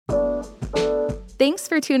Thanks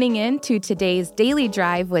for tuning in to today's Daily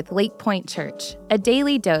Drive with Lakepointe Church, a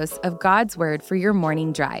daily dose of God's Word for your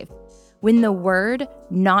morning drive. When the Word,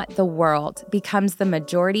 not the world, becomes the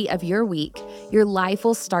majority of your week, your life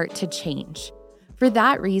will start to change. For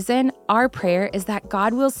that reason, our prayer is that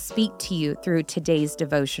God will speak to you through today's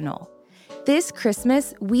devotional. This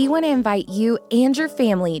Christmas, we want to invite you and your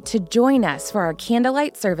family to join us for our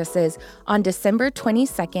candlelight services on December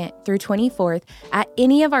 22nd through 24th at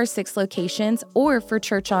any of our 6 locations or for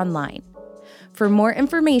church online. For more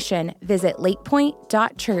information, visit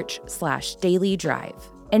lakepointe.church/dailydrive.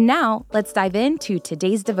 And now, let's dive into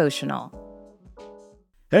today's devotional.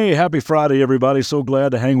 Hey, happy Friday, everybody. So glad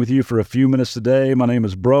to hang with you for a few minutes today. My name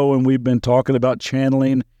is Bro, and we've been talking about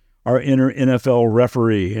channeling our inner NFL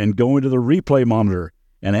referee and going to the replay monitor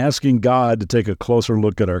and asking God to take a closer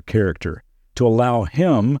look at our character, to allow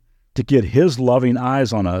Him to get His loving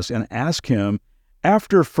eyes on us and ask Him,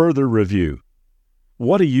 after further review,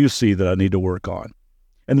 what do you see that I need to work on?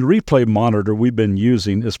 And the replay monitor we've been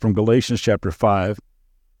using is from Galatians chapter 5,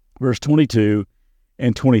 verse 22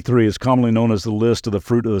 and 23. Is commonly known as the list of the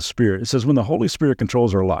fruit of the Spirit. It says, when the Holy Spirit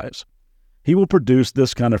controls our lives, He will produce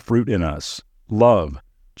this kind of fruit in us: love,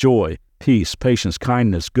 joy, peace, patience,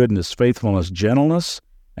 kindness, goodness, faithfulness, gentleness,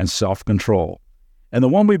 and self-control. And the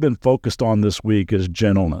one we've been focused on this week is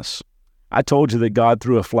gentleness. I told you that God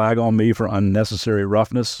threw a flag on me for unnecessary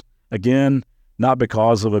roughness. Again, not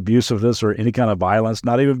because of abusiveness or any kind of violence,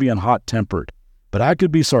 not even being hot-tempered. But I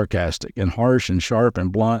could be sarcastic and harsh and sharp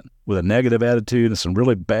and blunt with a negative attitude and some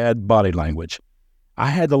really bad body language. I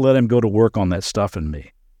had to let Him go to work on that stuff in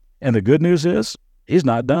me. And the good news is, He's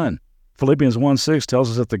not done. Philippians 1:6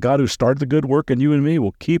 tells us that the God who started the good work in you and me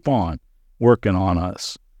will keep on working on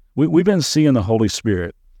us. We've been seeing the Holy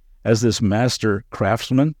Spirit as this master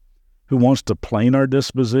craftsman who wants to plane our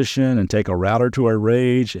disposition and take a router to our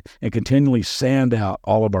rage and continually sand out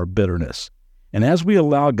all of our bitterness. And as we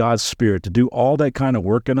allow God's Spirit to do all that kind of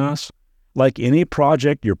work in us, like any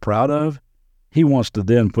project you're proud of, He wants to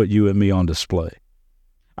then put you and me on display.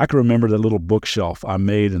 I can remember that little bookshelf I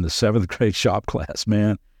made in the 7th grade shop class,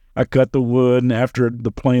 man. I cut the wood, and after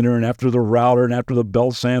the planer, and after the router, and after the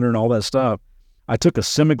belt sander, and all that stuff, I took a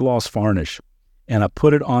semi-gloss varnish, and I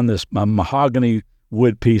put it on this mahogany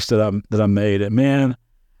wood piece that I made. And man,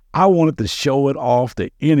 I wanted to show it off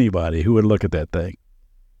to anybody who would look at that thing.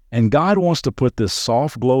 And God wants to put this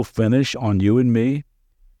soft glow finish on you and me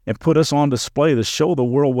and put us on display to show the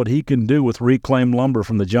world what He can do with reclaimed lumber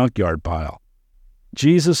from the junkyard pile.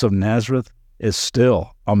 Jesus of Nazareth is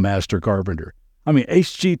still a master carpenter. I mean,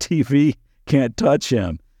 HGTV can't touch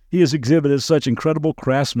Him. He has exhibited such incredible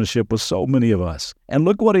craftsmanship with so many of us. And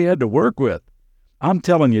look what He had to work with. I'm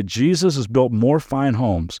telling you, Jesus has built more fine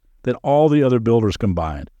homes than all the other builders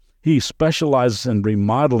combined. He specializes in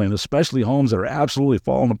remodeling, especially homes that are absolutely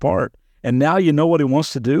falling apart. And now you know what He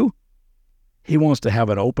wants to do? He wants to have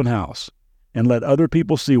an open house and let other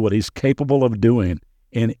people see what He's capable of doing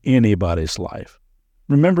in anybody's life.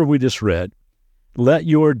 Remember, we just read, let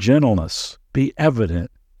your gentleness be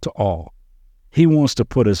evident to all. He wants to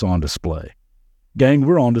put us on display. Gang,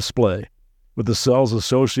 we're on display with the sales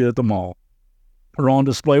associate at the mall. We're on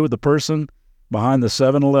display with the person behind the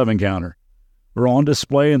 7-Eleven counter. We're on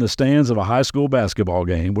display in the stands of a high school basketball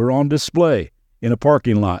game. We're on display in a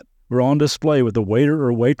parking lot. We're on display with the waiter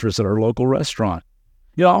or waitress at our local restaurant.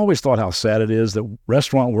 You know, I always thought how sad it is that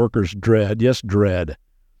restaurant workers dread the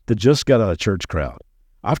just got out of church crowd.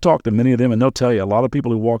 I've talked to many of them, and they'll tell you a lot of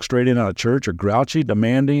people who walk straight in out of church are grouchy,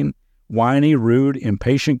 demanding, whiny, rude,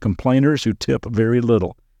 impatient complainers who tip very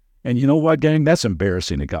little. And you know what, gang? That's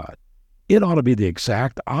embarrassing to God. It ought to be the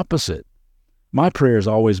exact opposite. My prayer has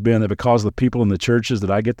always been that because of the people in the churches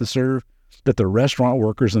that I get to serve, that the restaurant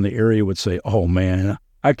workers in the area would say, oh man,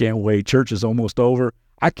 I can't wait. Church is almost over.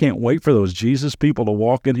 I can't wait for those Jesus people to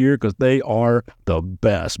walk in here because they are the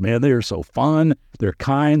best. Man, they are so fun. They're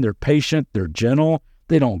kind. They're patient. They're gentle.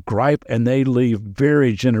 They don't gripe, and they leave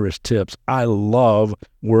very generous tips. I love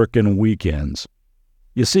working weekends.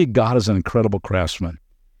 You see, God is an incredible craftsman,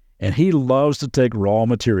 and He loves to take raw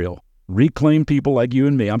material, reclaim people like you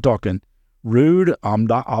and me. I'm talking rude,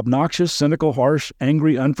 obnoxious, cynical, harsh,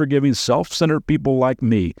 angry, unforgiving, self-centered people like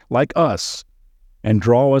me, like us, and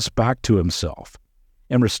draw us back to Himself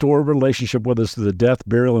and restore a relationship with us through the death,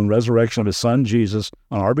 burial, and resurrection of His Son, Jesus,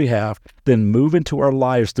 on our behalf, then move into our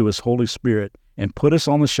lives through His Holy Spirit and put us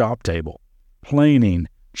on the shop table, planing,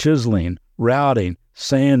 chiseling, routing,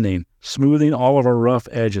 sanding, smoothing all of our rough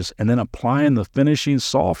edges, and then applying the finishing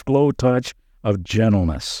soft glow touch of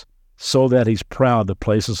gentleness so that He's proud to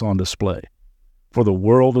place us on display for the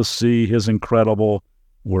world to see His incredible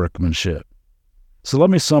workmanship. So let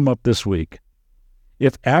me sum up this week.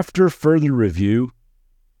 If after further review,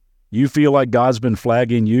 you feel like God's been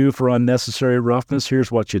flagging you for unnecessary roughness,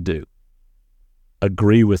 here's what you do.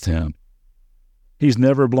 Agree with him. He's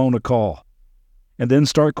never blown a call. And then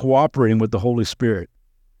start cooperating with the Holy Spirit.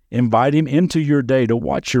 Invite him into your day to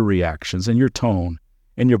watch your reactions and your tone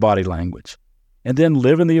and your body language. And then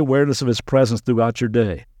live in the awareness of his presence throughout your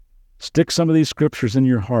day. Stick some of these scriptures in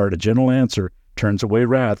your heart. A gentle answer turns away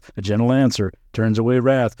wrath. A gentle answer turns away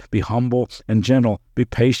wrath. Be humble and gentle. Be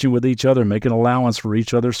patient with each other. Make an allowance for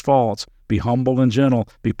each other's faults. Be humble and gentle.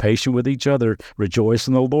 Be patient with each other. Rejoice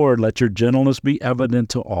in the Lord. Let your gentleness be evident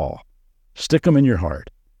to all. Stick them in your heart.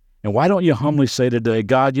 And why don't you humbly say today,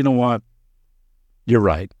 God, you know what? You're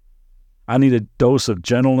right. I need a dose of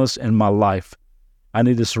gentleness in my life. I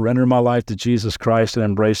need to surrender my life to Jesus Christ and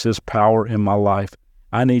embrace his power in my life.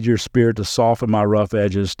 I need your Spirit to soften my rough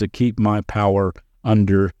edges, to keep my power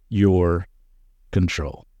under your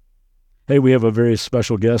control. Hey, we have a very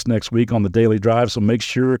special guest next week on the Daily Drive, so make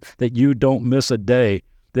sure that you don't miss a day.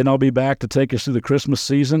 Then I'll be back to take us through the Christmas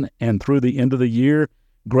season and through the end of the year.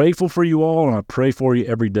 Grateful for you all, and I pray for you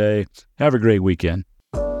every day. Have a great weekend.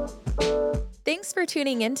 Thanks for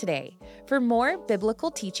tuning in today. For more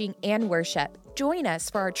biblical teaching and worship, join us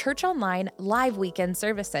for our Church Online live weekend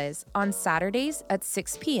services on Saturdays at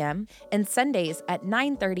 6 p.m. and Sundays at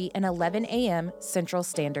 9:30 and 11 a.m. Central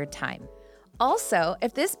Standard Time. Also,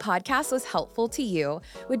 if this podcast was helpful to you,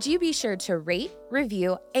 would you be sure to rate,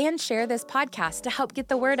 review, and share this podcast to help get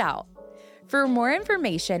the word out? For more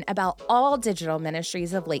information about all digital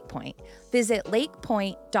ministries of LakePointe, visit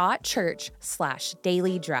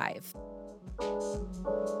lakepointe.church/dailydrive.